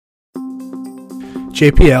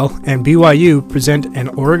JPL, and BYU present an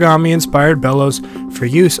origami-inspired bellows for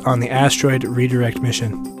use on the asteroid redirect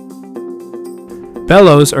mission.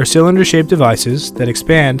 Bellows are cylinder-shaped devices that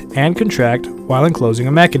expand and contract while enclosing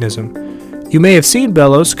a mechanism. You may have seen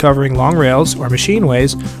bellows covering long rails or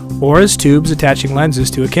machineways, or as tubes attaching lenses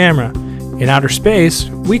to a camera. In outer space,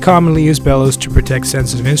 we commonly use bellows to protect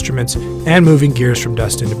sensitive instruments and moving gears from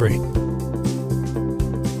dust and debris.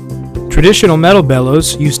 Traditional metal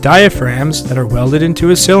bellows use diaphragms that are welded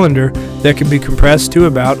into a cylinder that can be compressed to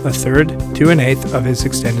about 1/3 to 1/8 of its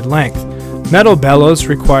extended length. Metal bellows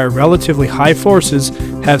require relatively high forces,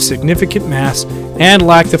 have significant mass, and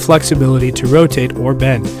lack the flexibility to rotate or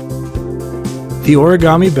bend. The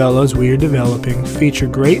origami bellows we are developing feature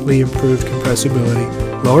greatly improved compressibility,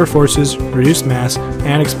 lower forces, reduced mass,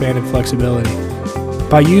 and expanded flexibility.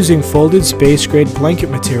 By using folded space-grade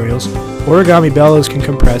blanket materials, origami bellows can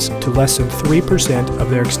compress to less than 3% of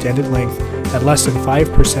their extended length at less than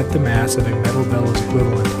 5% the mass of a metal bellows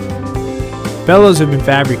equivalent. Bellows have been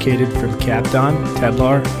fabricated from Kapton,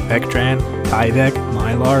 Tedlar, Vectran, Tyvek,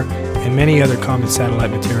 Mylar, and many other common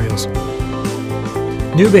satellite materials.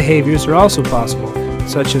 New behaviors are also possible,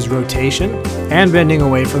 such as rotation and bending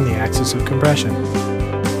away from the axis of compression.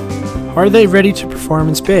 Are they ready to perform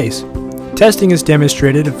in space? Testing has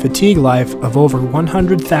demonstrated a fatigue life of over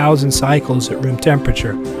 100,000 cycles at room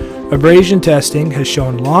temperature. Abrasion testing has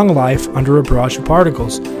shown long life under a barrage of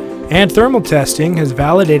particles, and thermal testing has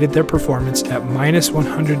validated their performance at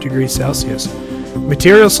 -100 degrees Celsius.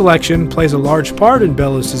 Material selection plays a large part in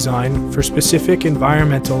bellows design for specific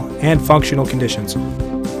environmental and functional conditions.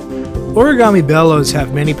 Origami bellows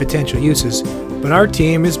have many potential uses, but our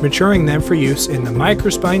team is maturing them for use in the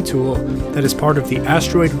microspine tool that is part of the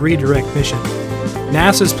asteroid redirect mission.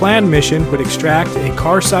 NASA's planned mission would extract a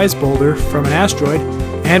car-sized boulder from an asteroid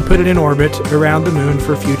and put it in orbit around the moon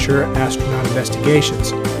for future astronaut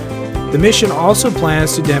investigations. The mission also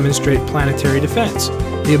plans to demonstrate planetary defense,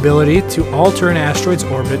 the ability to alter an asteroid's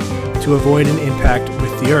orbit to avoid an impact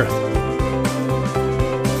with the Earth.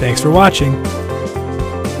 Thanks for watching.